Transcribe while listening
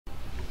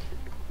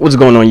What's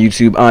going on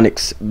YouTube?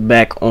 Onyx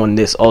back on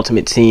this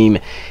ultimate team,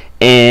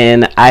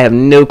 and I have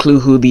no clue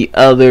who the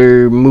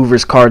other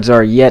movers cards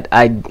are yet.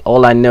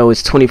 All I know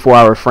is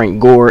 24-hour Frank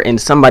Gore, and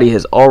somebody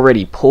has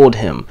already pulled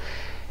him.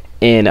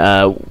 And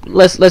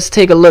let's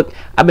take a look.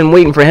 I've been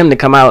waiting for him to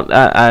come out.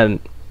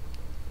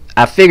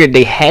 I figured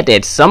they had to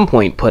at some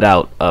point put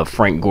out a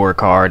Frank Gore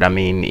card. I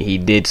mean, he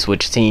did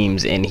switch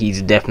teams, and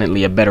he's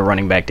definitely a better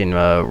running back than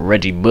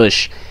Reggie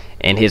Bush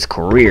in his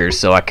career,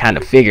 so I kind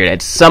of figured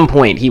at some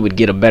point he would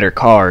get a better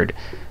card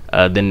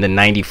than the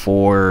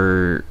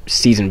 94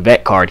 season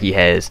vet card he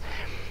has.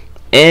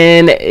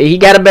 And he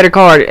got a better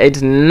card.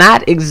 It's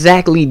not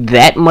exactly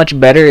that much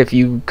better if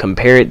you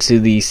compare it to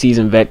the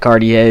season vet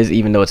card he has,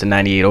 even though it's a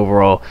 98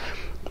 overall.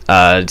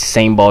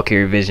 Same ball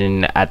carrier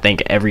vision. I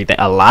think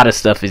a lot of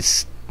stuff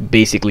is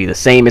basically the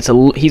same.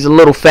 He's a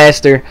little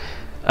faster.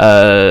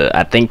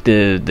 I think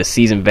the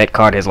season vet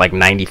card has like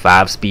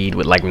 95 speed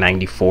with like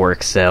 94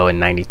 excel and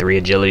 93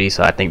 agility,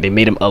 so I think they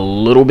made him a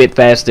little bit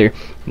faster.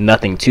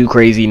 Nothing too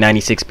crazy.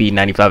 96 speed,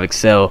 95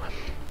 excel,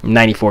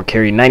 94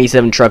 carry,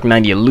 97 truck,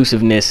 90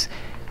 elusiveness.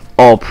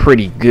 All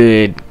pretty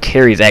good.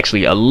 Carry is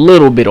actually a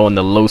little bit on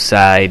the low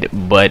side,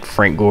 but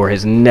Frank Gore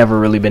has never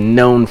really been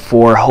known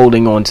for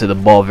holding on to the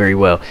ball very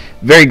well.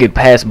 Very good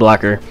pass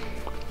blocker.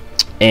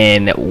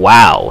 And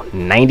wow,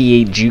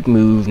 98 juke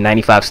move,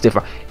 95 stiff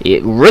arm.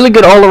 Really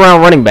good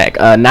all-around running back.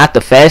 Not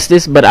the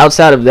fastest, but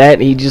outside of that,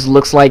 he just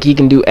looks like he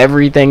can do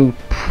everything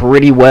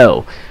pretty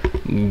well.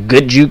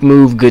 Good juke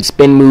move, good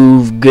spin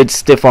move, good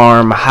stiff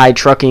arm, high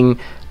trucking,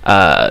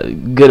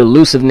 good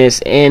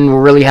elusiveness,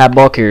 and really high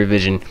ball carrier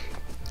vision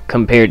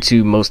compared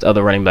to most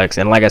other running backs.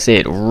 And like I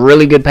said,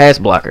 really good pass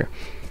blocker.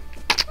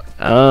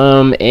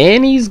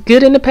 And he's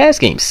good in the pass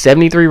game.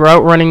 73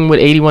 route running with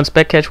 81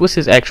 spec catch. What's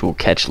his actual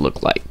catch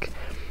look like?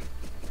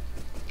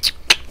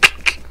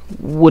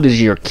 What is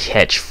your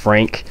catch,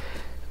 Frank?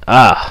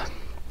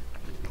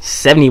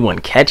 71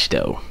 catch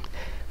though.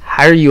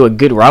 How are you a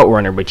good route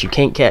runner but you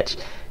can't catch?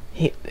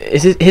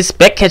 His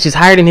spec catch is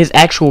higher than his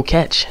actual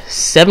catch.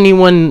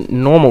 71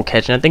 normal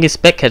catch, and I think his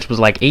spec catch was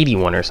like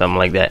 81 or something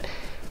like that,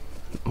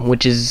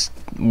 which is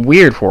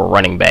weird for a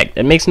running back.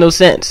 That makes no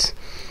sense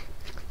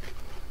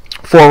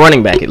for a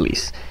running back, at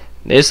least.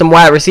 There's some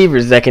wide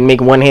receivers that can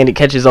make one-handed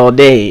catches all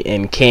day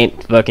and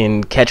can't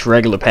fucking catch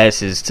regular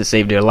passes to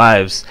save their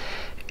lives,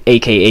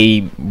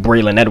 aka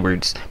Braylon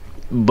Edwards.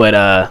 But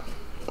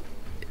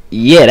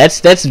yeah,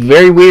 that's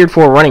very weird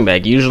for a running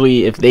back.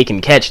 Usually if they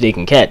can catch, they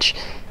can catch.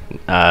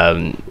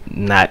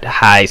 Not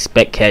high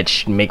spec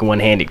catch, make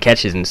one-handed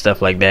catches and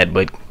stuff like that,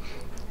 but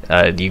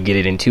you get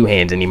it in two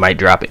hands and he might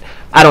drop it.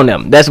 I don't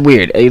know, that's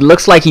weird. It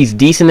looks like he's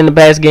decent in the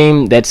pass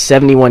game. That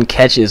 71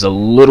 catch is a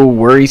little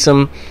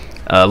worrisome,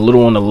 a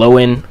little on the low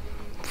end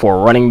for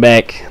a running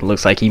back.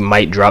 Looks like he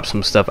might drop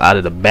some stuff out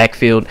of the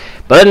backfield,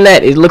 but other than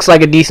that, it looks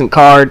like a decent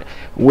card.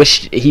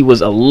 Wish he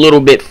was a little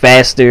bit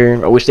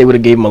faster. I wish they would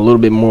have gave him a little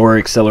bit more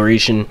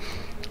acceleration,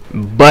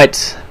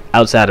 but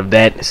outside of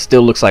that, it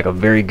still looks like a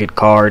very good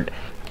card.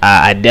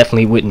 I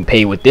definitely wouldn't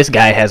pay what this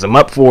guy has him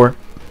up for,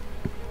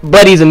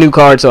 but he's a new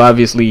card, so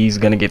obviously he's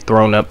gonna get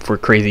thrown up for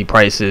crazy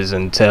prices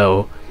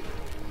until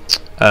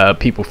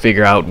people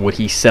figure out what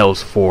he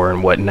sells for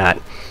and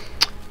whatnot.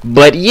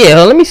 But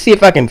yeah, let me see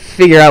if I can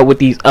figure out what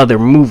these other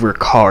mover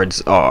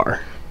cards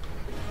are.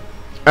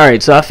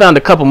 Alright, so I found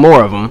a couple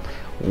more of them.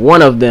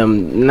 One of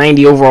them,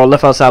 90 overall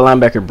left outside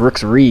linebacker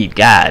Brooks Reed.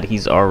 God,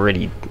 he's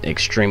already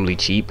extremely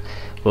cheap.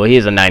 Well, he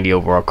is a 90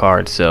 overall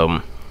card,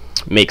 so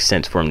makes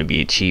sense for him to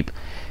be cheap.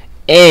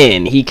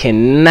 And he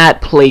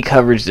cannot play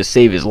coverage to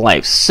save his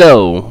life.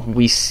 So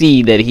we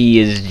see that he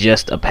is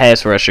just a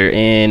pass rusher,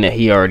 and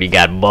he already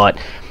got bought.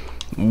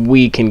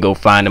 We can go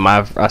find him.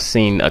 I've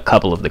seen a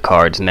couple of the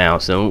cards now,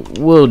 so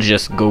we'll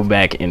just go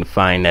back and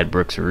find that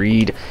Brooks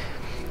Reed.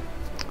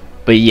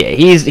 But yeah,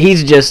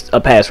 he's just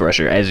a pass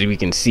rusher, as we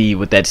can see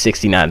with that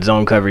 69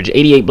 zone coverage,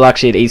 88 block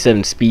shed,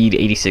 87 speed,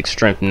 86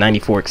 strength,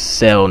 94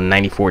 excel,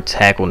 94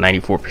 tackle,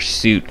 94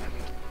 pursuit.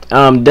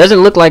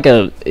 Doesn't look like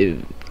a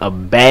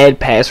bad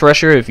pass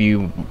rusher if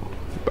you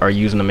are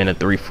using them in a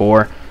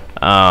 3-4.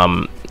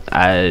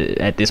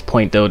 At this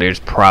point though, there's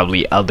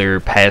probably other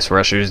pass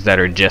rushers that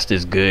are just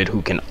as good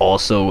who can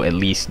also at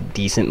least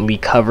decently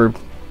cover.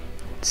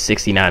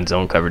 69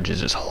 zone coverage is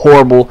just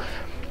horrible.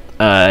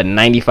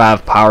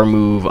 95 power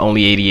move,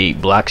 only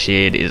 88 block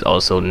shed is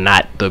also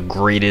not the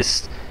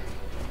greatest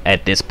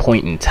at this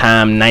point in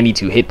time.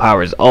 92 hit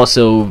power is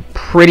also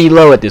pretty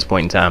low at this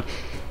point in time.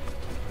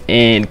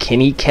 And can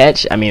he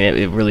catch? I mean,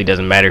 it really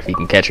doesn't matter if he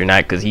can catch or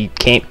not because he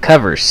can't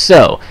cover.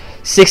 So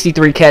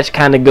 63 catch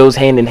kind of goes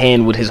hand in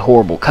hand with his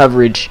horrible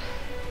coverage.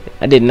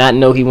 I did not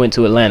know he went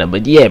to Atlanta,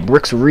 but yeah,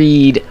 Brooks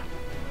Reed.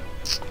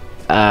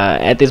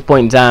 At this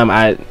point in time,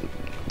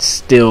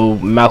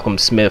 Malcolm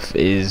Smith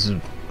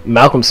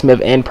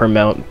and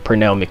Pernell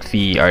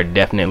McPhee are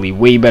definitely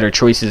way better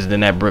choices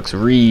than that Brooks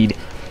Reed.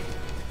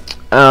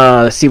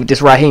 Let's see what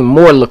this Raheem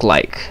Moore look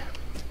like.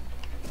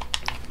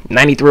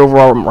 93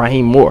 overall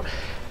Raheem Moore.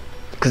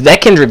 because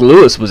that Kendrick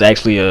Lewis was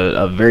actually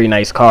a very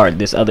nice card.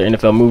 This other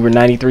NFL mover,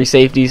 93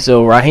 safety.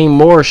 So Raheem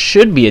Moore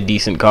should be a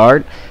decent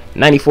card.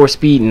 94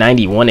 speed,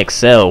 91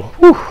 excel.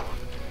 Whew.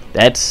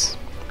 That's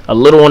a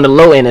little on the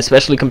low end,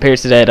 especially compared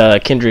to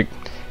that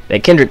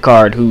Kendrick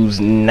card, who's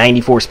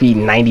 94 speed,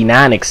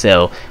 99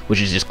 excel, which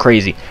is just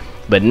crazy.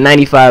 But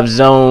 95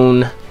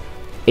 zone,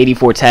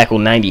 84 tackle,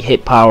 90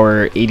 hit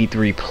power,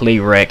 83 play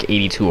rec,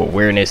 82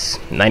 awareness,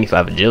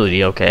 95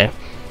 agility. Okay.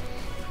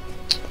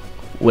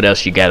 What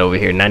else you got over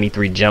here?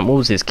 93 jump. What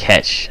was his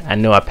catch? I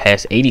know I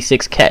passed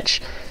 86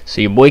 catch.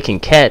 So your boy can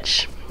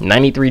catch.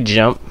 93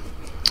 jump.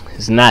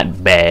 It's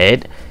not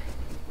bad.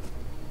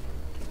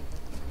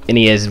 And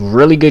he has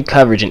really good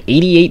coverage and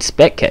 88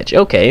 spec catch.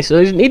 Okay,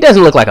 so he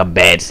doesn't look like a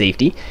bad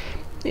safety.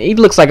 He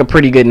looks like a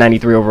pretty good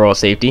 93 overall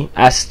safety.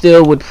 I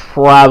still would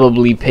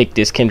probably pick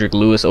this Kendrick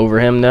Lewis over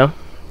him though.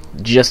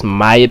 Just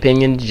my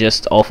opinion,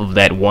 just off of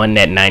that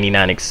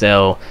 99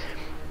 excel.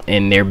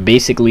 And they're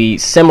basically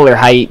similar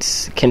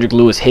heights. Kendrick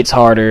Lewis hits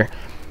harder.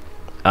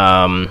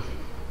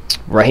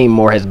 Raheem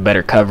Moore has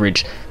better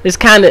coverage. It's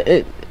kind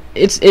of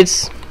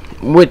it's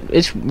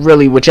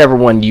really whichever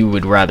one you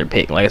would rather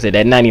pick. Like I said,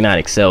 that 99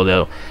 excel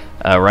though,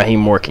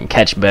 Raheem Moore can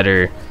catch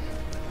better,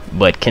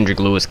 but Kendrick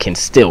Lewis can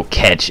still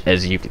catch,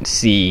 as you can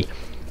see.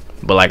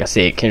 But like I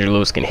said, Kendrick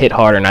Lewis can hit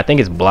harder, and I think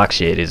his block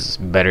shed is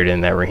better than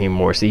that Raheem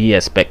Moore. See, he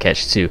has spec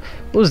catch too.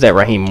 What was that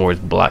Raheem Moore's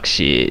block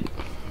shed?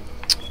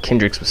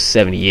 Kendrick's was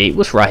 78.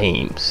 What's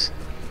Raheem's?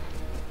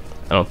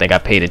 I don't think I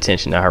paid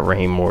attention to how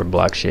Raheem Moore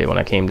block shed when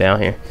I came down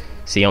here.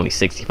 See, only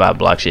 65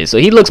 block shed. So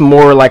he looks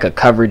more like a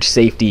coverage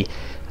safety.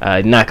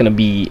 Not going to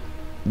be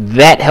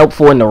that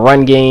helpful in the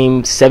run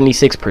game.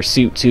 76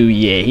 pursuit too.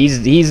 Yeah,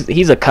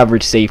 he's a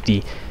coverage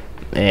safety,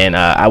 and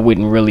I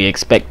wouldn't really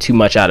expect too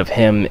much out of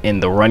him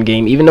in the run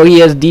game. Even though he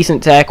has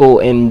decent tackle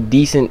and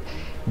decent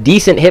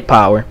hit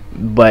power,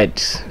 but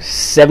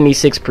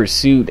 76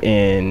 pursuit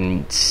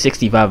and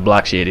 65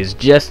 block shed is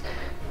just,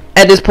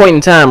 at this point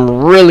in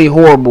time, really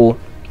horrible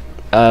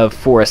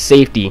for a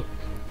safety.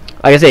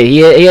 Like I say, he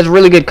has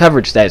really good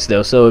coverage stats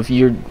though. So if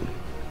your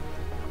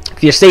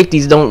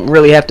safeties don't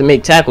really have to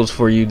make tackles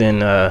for you,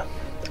 then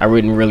I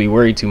wouldn't really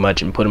worry too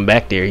much and put him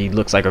back there. He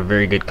looks like a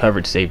very good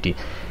coverage safety.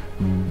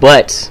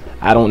 But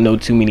I don't know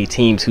too many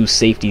teams whose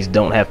safeties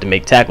don't have to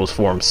make tackles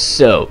for him.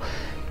 So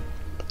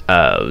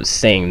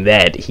saying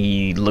that,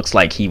 he looks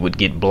like he would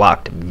get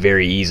blocked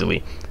very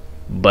easily.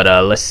 But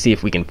let's see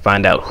if we can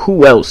find out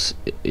who else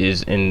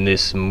is in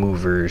this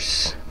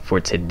movers for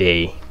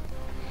today.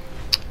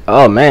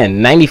 Oh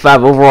man,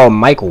 95 overall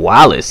Mike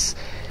Wallace,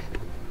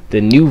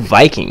 the new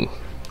Viking,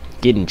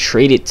 getting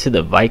traded to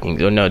the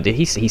Vikings. Oh no, did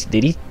he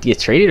get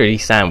traded, or did he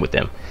sign with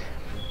them?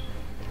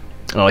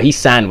 Oh, he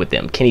signed with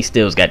them. Kenny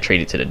Stills got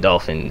traded to the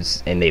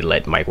Dolphins, and they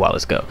let Mike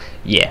Wallace go.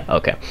 Yeah,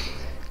 okay.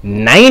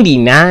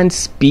 99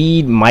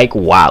 speed Mike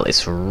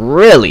Wallace.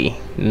 Really?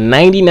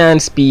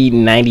 99 speed,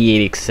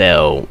 98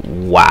 excel.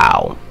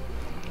 Wow.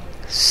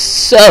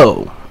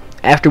 So,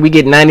 after we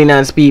get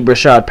 99 speed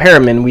Brashad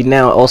Perriman, we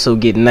now also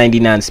get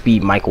 99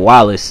 speed Mike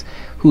Wallace,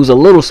 who's a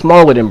little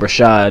smaller than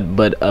Brashad,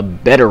 but a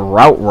better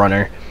route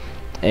runner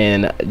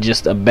and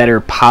just a better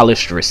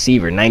polished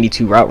receiver.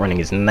 92 route running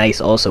is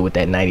nice also with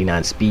that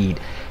 99 speed.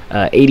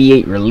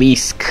 88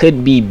 release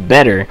could be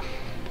better,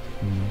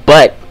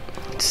 but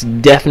it's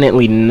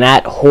definitely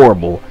not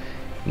horrible.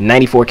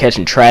 94 catch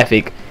in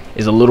traffic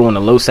is a little on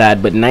the low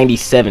side, but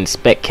 97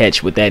 spec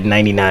catch with that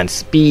 99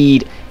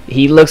 speed.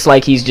 He looks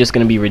like he's just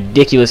going to be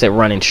ridiculous at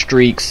running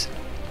streaks.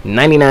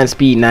 99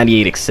 speed,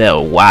 98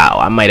 excel. Wow,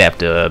 I might have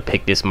to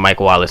pick this Mike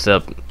Wallace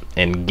up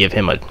and give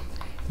him a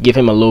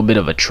little bit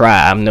of a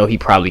try. I know he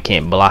probably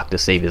can't block to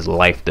save his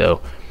life though.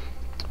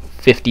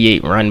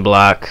 58 run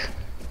block.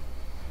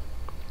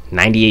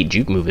 98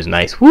 juke move is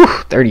nice. Whew,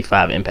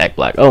 35 impact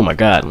block. Oh my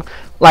god.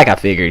 Like I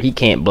figured, he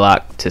can't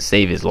block to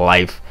save his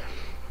life.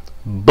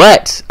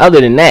 But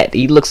other than that,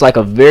 he looks like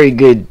a very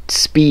good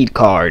speed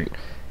card.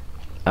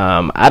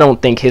 I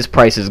don't think his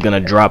price is going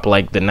to drop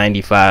like the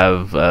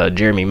 95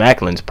 Jeremy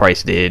Maclin's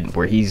price did,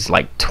 where he's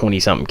like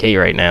 20 something K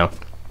right now.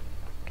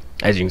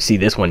 As you can see,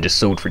 this one just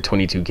sold for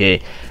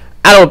 22K.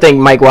 I don't think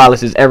Mike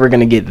Wallace is ever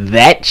going to get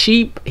that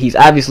cheap. He's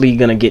obviously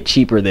going to get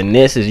cheaper than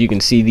this. As you can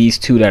see, these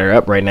two that are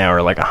up right now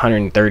are like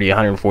 130,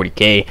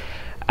 140K.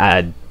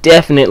 I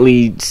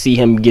definitely see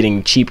him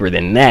getting cheaper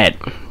than that.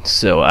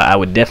 So I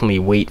would definitely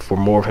wait for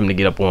more of him to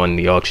get up on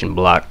the auction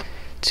block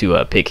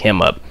to pick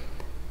him up.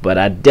 But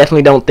I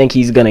definitely don't think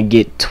he's going to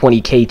get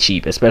 20K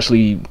cheap,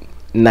 especially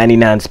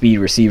 99 speed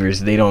receivers.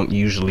 They don't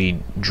usually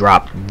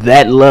drop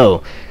that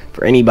low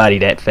for anybody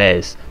that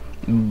fast.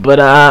 But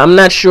I'm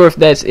not sure if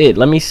that's it.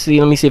 Let me see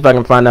if I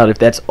can find out if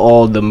that's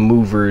all the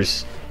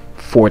movers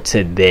for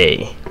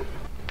today.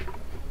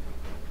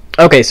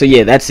 Okay, so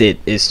yeah, that's it.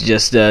 It's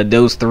just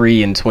those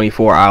three in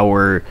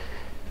 24-hour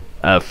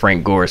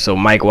Frank Gore. So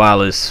Mike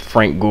Wallace,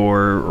 Frank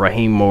Gore,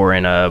 Raheem Moore,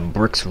 and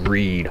Brooks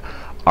Reed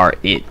are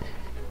it.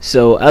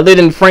 So other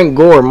than Frank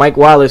Gore, Mike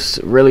Wallace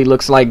really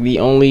looks like the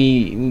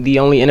only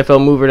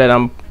NFL mover that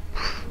I'm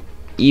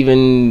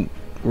even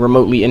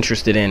remotely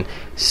interested in.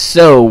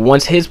 So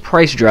once his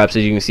price drops,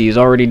 as you can see, he's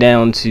already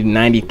down to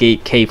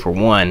 98k for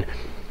one.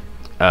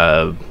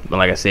 But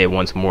like I said,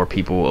 once more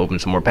people open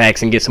some more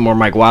packs and get some more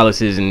Mike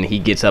Wallaces and he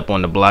gets up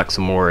on the block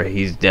some more,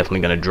 he's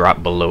definitely going to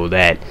drop below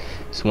that.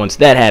 So once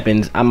that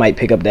happens, I might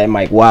pick up that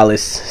Mike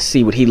Wallace,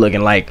 see what he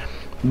looking like.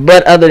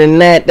 But other than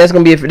that, that's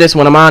going to be it for this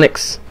one. I'm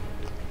Onyx,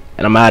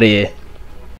 and I'm out of here.